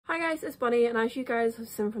guys, it's Bunny, and as you guys have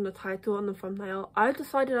seen from the title and the thumbnail, I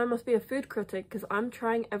decided I must be a food critic because I'm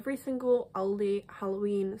trying every single Aldi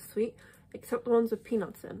Halloween sweet except the ones with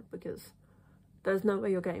peanuts in, because there's no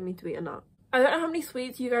way you're getting me to eat a nut. I don't know how many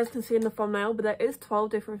sweets you guys can see in the thumbnail, but there is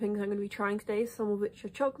 12 different things I'm going to be trying today, some of which are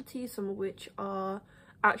chocolatey, some of which are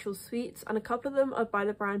actual sweets, and a couple of them are by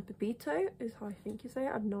the brand Babyaster, is how I think you say it.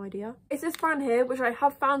 I have no idea. It's this brand here, which I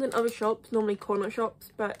have found in other shops, normally corner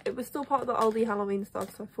shops, but it was still part of the Aldi Halloween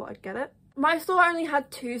stuff, so I thought I'd get it. My store only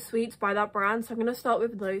had 2 sweets by that brand, so I'm going to start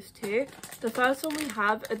with those 2. The first one we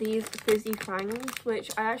have are these fizzy fangs,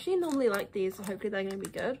 which I actually normally like these, so hopefully they're going to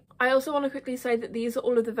be good. I also want to quickly say that these are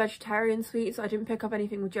all of the vegetarian sweets. I didn't pick up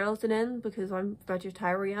anything with gelatin in because I'm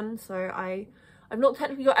vegetarian, so I've not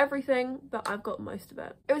technically got everything, but I've got most of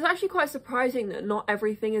it. It was actually quite surprising that not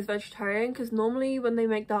everything is vegetarian, because normally when they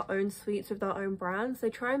make their own sweets with their own brands, they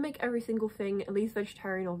try and make every single thing at least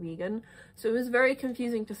vegetarian or vegan. So it was very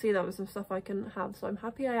confusing to see there was some stuff I couldn't have, so I'm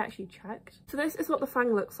happy I actually checked. So this is what the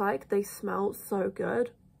fang looks like. They smell so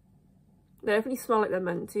good. They definitely smell like they're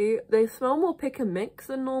meant to. They smell more pick and mix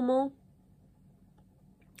than normal.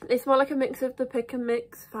 They smell like a mix of the pick and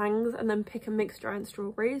mix fangs and then pick and mix giant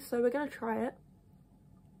strawberries, so we're gonna try it.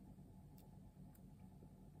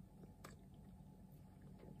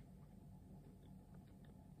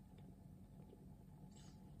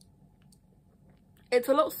 It's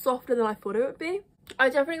a lot softer than I thought it would be. I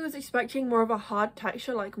definitely was expecting more of a hard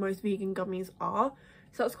texture like most vegan gummies are,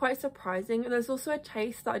 so that's quite surprising. And there's also a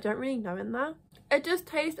taste that I don't really know in there. It does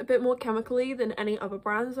taste a bit more chemically than any other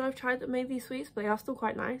brands that I've tried that made these sweets, but they are still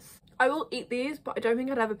quite nice. I will eat these, but I don't think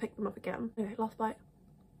I'd ever pick them up again. Okay, last bite.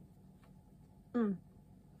 They're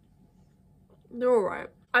alright.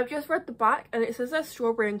 I've just read the back and it says they're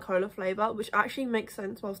strawberry and cola flavour, which actually makes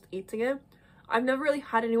sense whilst eating it. I've never really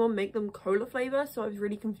had anyone make them cola flavour, so I was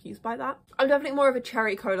really confused by that. I'm definitely more of a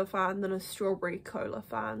cherry cola fan than a strawberry cola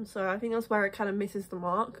fan, so I think that's where it kind of misses the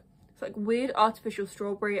mark. It's like weird artificial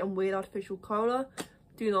strawberry and weird artificial cola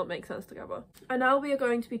do not make sense together. And now we are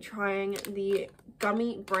going to be trying the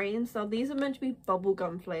gummy brains. Now these are meant to be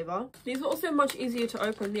bubblegum flavour. These are also much easier to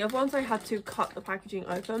open. The other ones I had to cut the packaging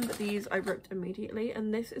open, but these I ripped immediately,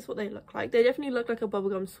 and this is what they look like. They definitely look like a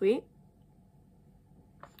bubblegum sweet.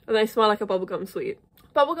 And they smell like a bubblegum sweet.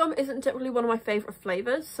 Bubblegum isn't typically one of my favourite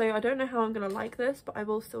flavours, so I don't know how I'm going to like this, but I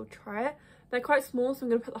will still try it. They're quite small, so I'm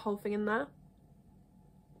going to put the whole thing in there.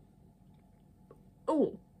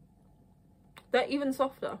 Oh, they're even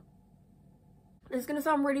softer. It's going to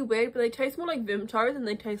sound really weird, but they taste more like Vimto than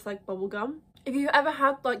they taste like bubblegum. If you've ever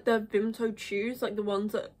had like the Vimto chews, like the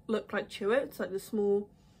ones that look like Chewits, like the small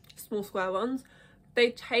square ones, they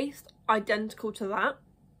taste identical to that.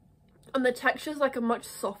 And the texture is like a much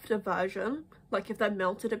softer version, like if they're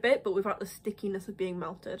melted a bit, but without the stickiness of being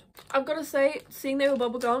melted. I've got to say, seeing they were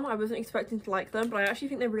bubblegum, I wasn't expecting to like them, but I actually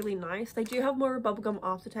think they're really nice. They do have more of a bubblegum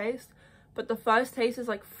aftertaste, but the first taste is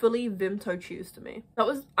like fully Vimto chews to me. That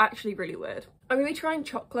was actually really weird. I'm going to be trying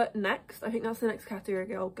chocolate next. I think that's the next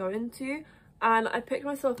category I'll go into. And I picked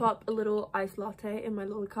myself up a little iced latte in my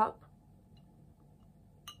little cup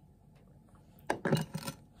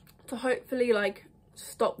to hopefully like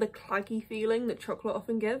stop the claggy feeling that chocolate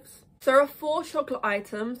often gives. So there are 4 chocolate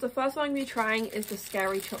items. The first one I'm going to be trying is the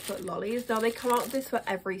scary chocolate lollies. Now they come out with this for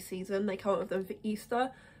every season. They come out with them for Easter,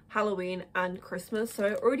 Halloween and Christmas, so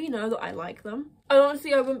I already know that I like them. And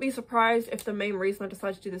honestly, I wouldn't be surprised if the main reason I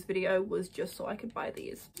decided to do this video was just so I could buy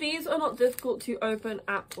these. These are not difficult to open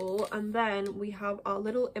at all. And then we have our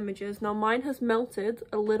little images. Now mine has melted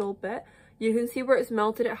a little bit. You can see where it's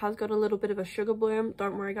melted, it has got a little bit of a sugar bloom.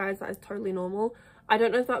 Don't worry guys, that is totally normal. I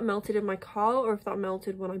don't know if that melted in my car or if that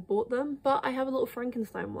melted when I bought them, but I have a little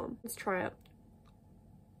Frankenstein one. Let's try it.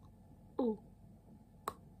 Ooh.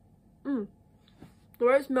 The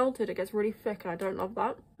way it's melted, it gets really thick and I don't love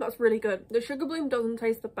that. That's really good. The sugar bloom doesn't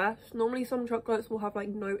taste the best. Normally some chocolates will have like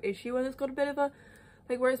no issue when it's got a bit of a,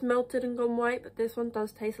 like where it's melted and gone white, but this one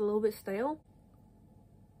does taste a little bit stale.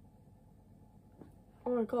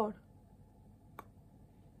 Oh my god.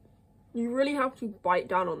 You really have to bite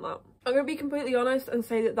down on that. I'm going to be completely honest and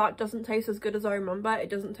say that that doesn't taste as good as I remember. It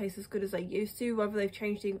doesn't taste as good as they used to. Whether they've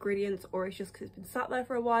changed the ingredients or it's just because it's been sat there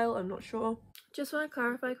for a while, I'm not sure. Just want to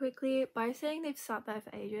clarify quickly, by saying they've sat there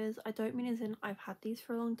for ages, I don't mean as in I've had these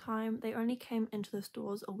for a long time. They only came into the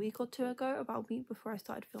stores a week or 2 ago, about a week before I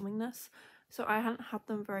started filming this. So I hadn't had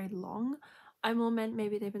them very long. I more meant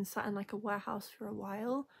maybe they've been sat in like a warehouse for a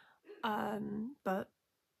while. But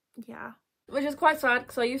yeah. Which is quite sad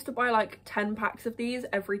because I used to buy like 10 packs of these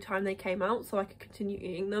every time they came out so I could continue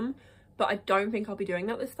eating them. But I don't think I'll be doing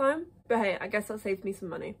that this time. But hey, I guess that saves me some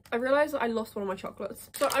money. I realized that I lost one of my chocolates.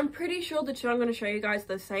 So I'm pretty sure the two I'm going to show you guys are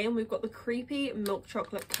the same. We've got the creepy milk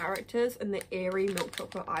chocolate characters and the eerie milk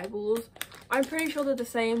chocolate eyeballs. I'm pretty sure they're the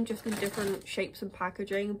same, just in different shapes and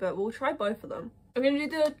packaging, but we'll try both of them. I'm going to do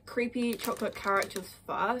the creepy chocolate characters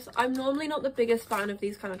first. I'm normally not the biggest fan of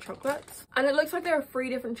these kind of chocolates. And it looks like there are 3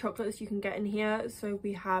 different chocolates you can get in here. So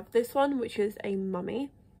we have this one, which is a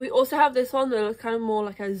mummy. We also have this one that looks kind of more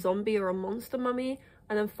like a zombie or a monster mummy.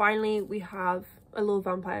 And then finally we have a little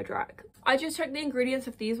vampire drac. I just checked the ingredients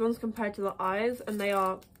of these ones compared to the eyes and they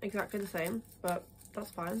are exactly the same, but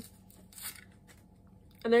that's fine.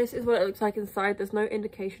 And this is what it looks like inside. There's no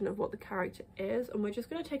indication of what the character is, and we're just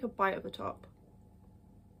going to take a bite of the top.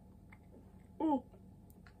 Ooh.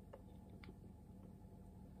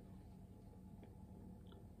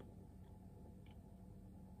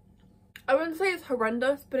 I wouldn't say it's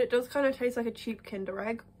horrendous, but it does kind of taste like a cheap Kinder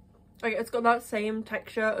Egg. Like, it's got that same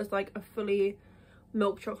texture as like a fully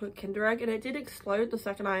milk chocolate Kinder Egg, and it did explode the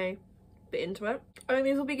second I bit into it. I think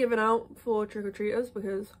these will be given out for trick-or-treaters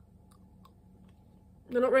because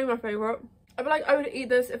they're not really my favourite. I feel like I would eat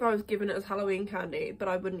this if I was given it as Halloween candy, but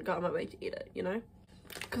I wouldn't go on my way to eat it, you know?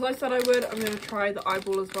 Because I said I would, I'm going to try the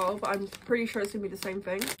eyeball as well, but I'm pretty sure it's going to be the same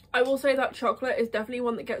thing. I will say that chocolate is definitely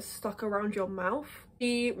one that gets stuck around your mouth.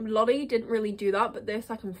 The lolly didn't really do that, but this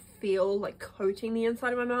I can feel like coating the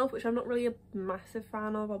inside of my mouth, which I'm not really a massive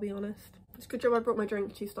fan of, I'll be honest. It's a good job I brought my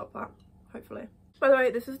drink to stop that, hopefully. By the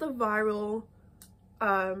way, this is the viral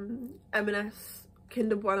M&S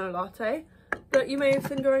Kinder Bueno latte that you may have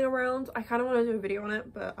seen going around. I kind of want to do a video on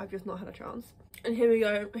it, but I've just not had a chance. And here we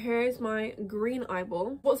go. Here is my green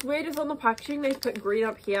eyeball. What's weird is on the packaging they put green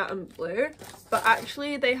up here and blue, but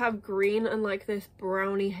actually they have green and like this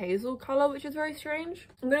browny hazel color, which is very strange.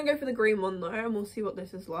 I'm gonna go for the green one though, and we'll see what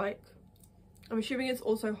this is like. I'm assuming it's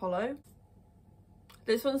also hollow.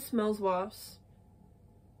 This one smells worse.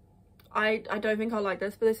 I don't think I like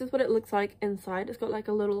this, but this is what it looks like inside. It's got like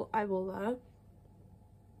a little eyeball there.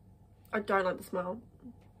 I don't like the smell.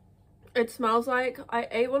 It smells like I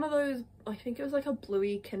ate one of those, I think it was like a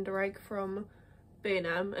bluey Kinder Egg from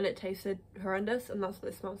B&M, and it tasted horrendous, and that's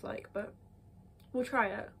what it smells like, but we'll try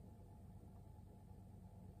it.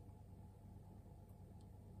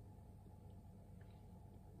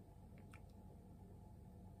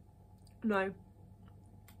 No.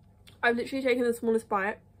 I've literally taken the smallest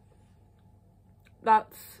bite.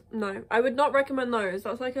 No, I would not recommend those.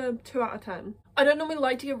 That's like a 2 out of 10. I don't normally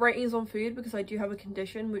like to give ratings on food because I do have a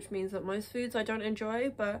condition, which means that most foods I don't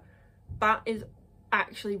enjoy, but that is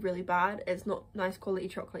actually really bad. It's not nice quality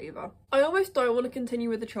chocolate either. I almost don't want to continue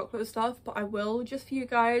with the chocolate stuff, but I will just for you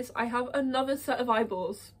guys. I have another set of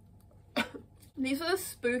eyeballs. These are the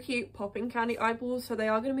spooky popping candy eyeballs, so they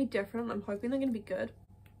are going to be different. I'm hoping they're going to be good.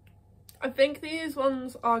 I think these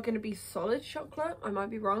ones are going to be solid chocolate. I might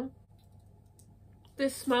be wrong.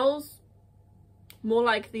 This smells more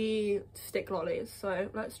like the stick lollies, so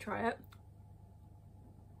let's try it.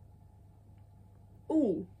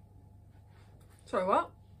 Ooh. Sorry, what?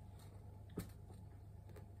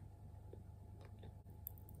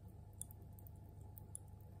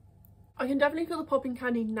 I can definitely feel the popping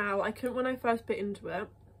candy now. I couldn't when I first bit into it.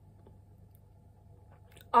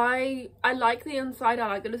 I like the inside. I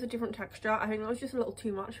like that it's a different texture. I think that was just a little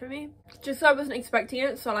too much for me. Just so I wasn't expecting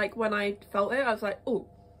it. So like when I felt it, I was like, oh,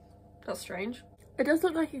 that's strange. It does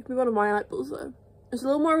look like it could be one of my eyeballs though. It's a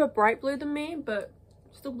little more of a bright blue than me, but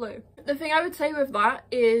still blue. The thing I would say with that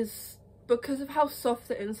is because of how soft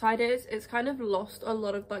the inside is, it's kind of lost a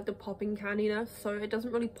lot of like the popping candiness. So it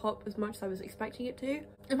doesn't really pop as much as I was expecting it to.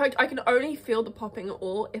 In fact, I can only feel the popping at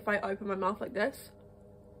all if I open my mouth like this.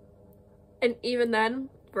 And even then,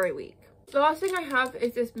 very weak. The last thing I have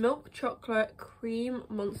is this milk chocolate cream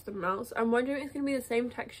monster mouse. I'm wondering if it's going to be the same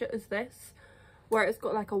texture as this, where it's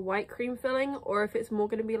got like a white cream filling, or if it's more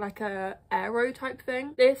going to be like a aero type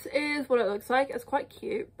thing. This is what it looks like. It's quite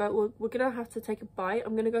cute, but we're gonna have to take a bite.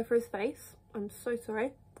 I'm gonna go for his face. I'm so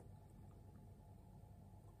sorry.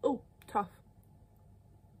 Oh, tough.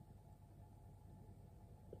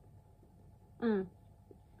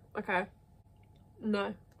 Okay.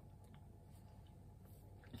 No.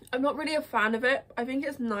 I'm not really a fan of it. I think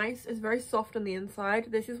it's nice. It's very soft on the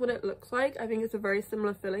inside. This is what it looks like. I think it's a very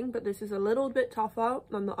similar filling, but this is a little bit tougher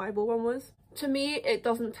than the eyeball one was. To me, it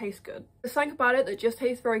doesn't taste good. There's something about it that just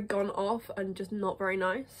tastes very gone off and just not very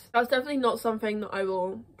nice. That's definitely not something that I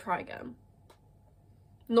will try again.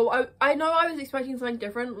 No, I know I was expecting something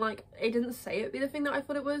different. Like, it didn't say it'd be the thing that I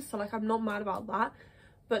thought it was, so like I'm not mad about that.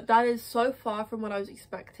 But that is so far from what I was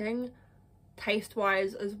expecting. Taste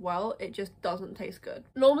wise as well, it just doesn't taste good.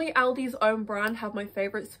 Normally Aldi's own brand have my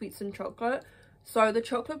favorite sweets and chocolate, So the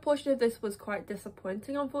chocolate portion of this was quite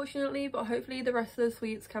disappointing, unfortunately, but hopefully the rest of the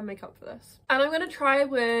sweets can make up for this. And I'm going to try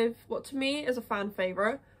with what to me is a fan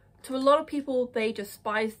favourite. To a lot of people, they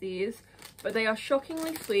despise these, but they are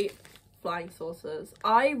shockingly sweet flying saucers.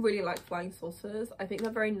 I really like flying saucers. I think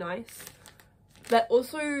they're very nice. They're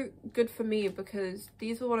also good for me because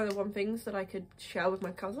these were one of the one things that I could share with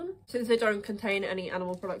my cousin, since they don't contain any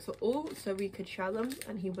animal products at all, so we could share them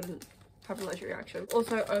and he wouldn't have an allergic reaction.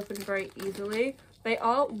 Also open very easily. They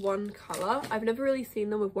are one colour. I've never really seen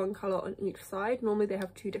them with one colour on each side. Normally they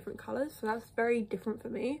have two different colours, so that's very different for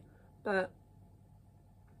me, but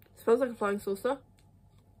it smells like a flying saucer.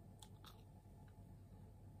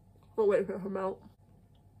 We'll wait for it to melt.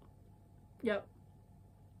 Yep.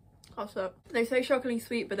 That's it. They say shockingly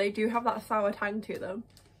sweet, but they do have that sour tang to them.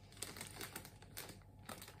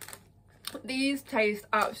 These taste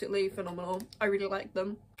absolutely phenomenal. I really like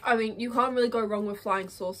them. I mean, you can't really go wrong with flying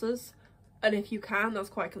saucers, and if you can, that's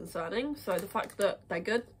quite concerning. So the fact that they're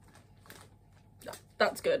good,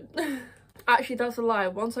 that's good. Actually, that's a lie.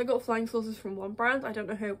 Once I got flying saucers from one brand, I don't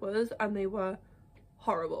know who it was, and they were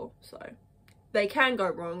horrible. So they can go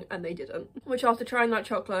wrong, and they didn't. Which, after trying that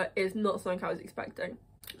chocolate, is not something I was expecting.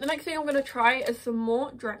 The next thing I'm going to try is some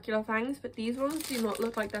more Dracula fangs, but these ones do not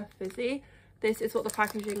look like they're fizzy. This is what the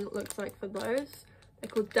packaging looks like for those. They're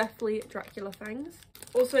called Deathly Dracula fangs.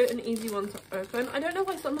 Also an easy one to open. I don't know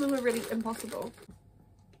why some of them are really impossible.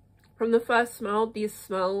 From the first smell, these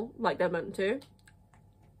smell like they're meant to.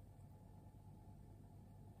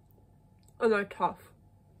 And they're tough.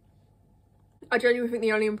 I genuinely think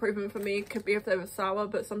the only improvement for me could be if they were sour,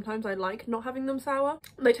 but sometimes I like not having them sour.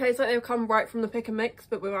 They taste like they've come right from the pick and mix,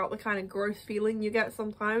 but without the kind of gross feeling you get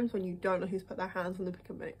sometimes when you don't know who's put their hands on the pick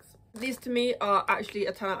and mix. These to me are actually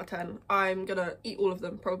a 10 out of 10. I'm gonna eat all of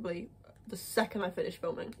them probably the second I finish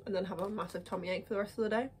filming and then have a massive tummy ache for the rest of the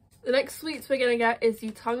day. The next sweets we're gonna get is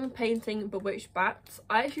the tongue painting bewitched bats.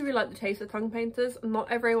 I actually really like the taste of tongue painters.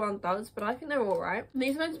 Not everyone does, but I think they're alright.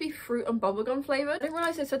 These are meant to be fruit and bubblegum flavoured. I didn't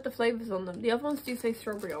realise they said the flavours on them. The other ones do say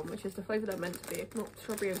strawberry on, which is the flavour they're meant to be, not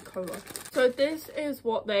strawberry and cola. So this is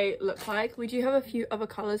what they look like. We do have a few other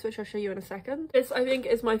colours which I'll show you in a second. This I think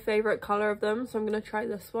is my favourite colour of them, so I'm gonna try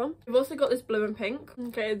this one. We've also got this blue and pink.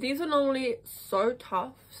 Okay, these are normally so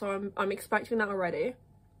tough, so I'm expecting that already.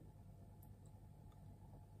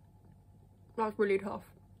 That's really tough.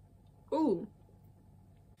 Ooh,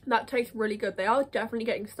 that tastes really good. They are definitely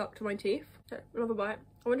getting stuck to my teeth. Okay, another bite.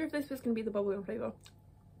 I wonder if this is going to be the bubblegum flavour.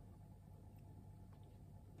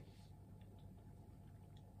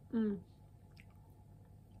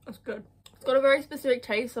 That's good. It's got a very specific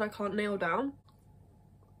taste that I can't nail down.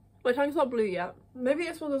 My tongue's not blue yet. Maybe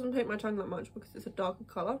this one doesn't paint my tongue that much because it's a darker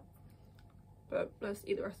colour. But let's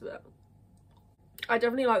eat the rest of it. I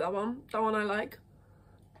definitely like that one. That one I like.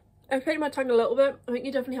 I've painted my tongue a little bit. I think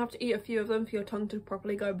you definitely have to eat a few of them for your tongue to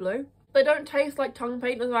properly go blue. They don't taste like tongue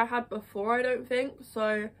paint as I had before, I don't think,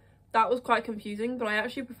 so that was quite confusing, but I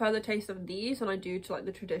actually prefer the taste of these than I do to like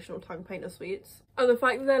the traditional tongue painter sweets. And the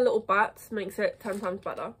fact that they're little bats makes it 10 times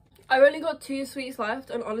better. I've only got 2 sweets left,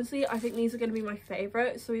 and honestly I think these are going to be my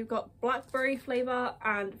favourite. So we've got blackberry flavour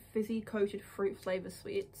and fizzy coated fruit flavour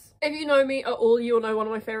sweets. If you know me at all, you'll know one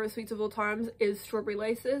of my favourite sweets of all times is strawberry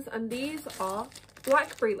laces, and these are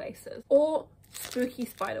blackberry laces or spooky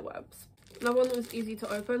spider webs. Another one that was easy to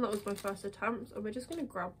open. That was my first attempt, and we're just going to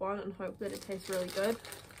grab one and hope that it tastes really good.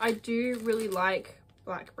 I do really like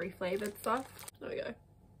blackberry flavoured stuff. There we go.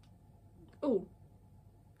 Oh,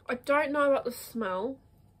 I don't know about the smell.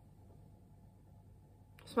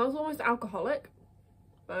 It smells almost alcoholic,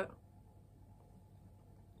 but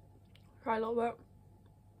try a little bit.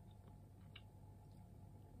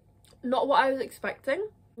 Not what I was expecting.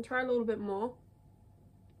 I'll try a little bit more.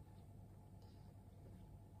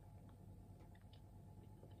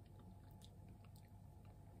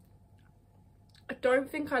 I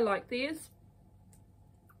don't think I like these,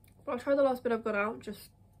 but I'll try the last bit I've got out just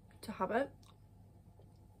to have it.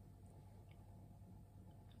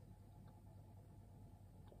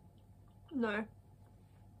 No.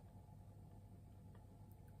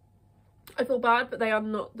 I feel bad, but they are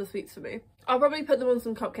not the sweets for me. I'll probably put them on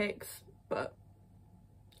some cupcakes, but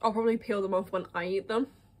I'll probably peel them off when I eat them.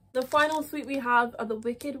 The final sweet we have are the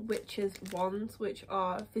Wicked Witch's Wands, which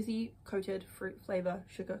are fizzy coated fruit flavour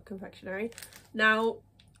sugar confectionery. Now,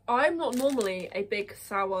 I'm not normally a big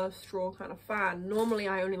sour straw kind of fan. Normally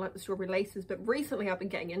I only like the strawberry laces, but recently I've been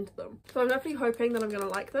getting into them. So I'm definitely hoping that I'm going to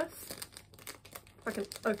like this. If I can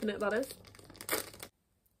open it, that is.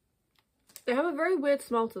 They have a very weird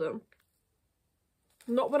smell to them.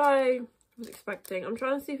 Not what I was expecting. I'm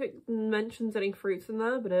trying to see if it mentions any fruits in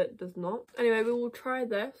there, but it does not. Anyway, we will try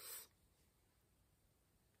this.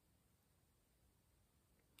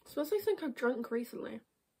 smells like something I've drunk recently.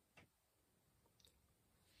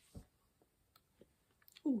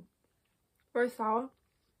 Ooh, very sour.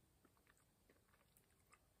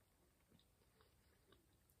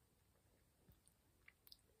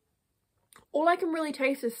 All I can really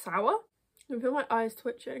taste is sour. I feel my eyes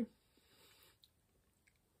twitching.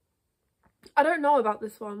 I don't know about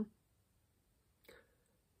this one.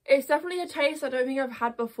 It's definitely a taste I don't think I've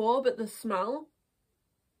had before, but the smell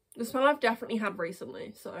I've definitely had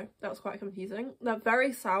recently, so that was quite confusing. They're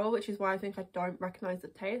very sour, which is why I think I don't recognise the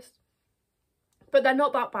taste. But they're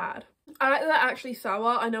not that bad. I like that they're actually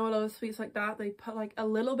sour. I know a lot of sweets like that, they put like a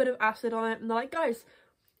little bit of acid on it and they're like, guys,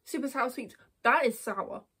 super sour sweets. That is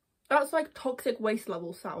sour. That's like toxic waste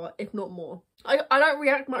level sour, if not more. I don't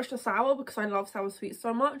react much to sour because I love sour sweets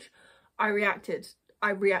so much. I reacted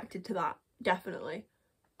to that, definitely.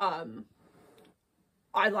 I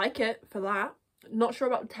like it for that. Not sure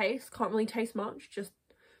about the taste, can't really taste much,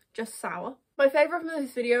 just sour. My favourite from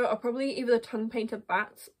this video are probably either the tongue painted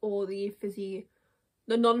bats or the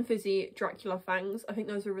non-fizzy Dracula fangs. I think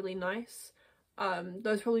those are really nice.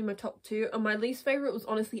 Those are probably my top two. And my least favourite was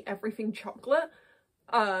honestly everything chocolate.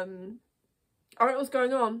 I don't know what's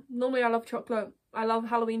going on. Normally I love chocolate. I love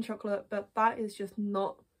Halloween chocolate, but that is just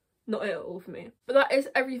not it at all for me. But that is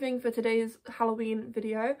everything for today's Halloween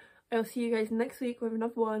video. I'll see you guys next week with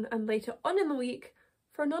another one, and later on in the week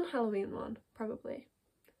for a non-Halloween one, probably.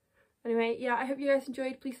 Anyway, yeah, I hope you guys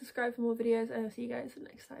enjoyed. Please subscribe for more videos, and I'll see you guys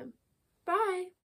next time. Bye!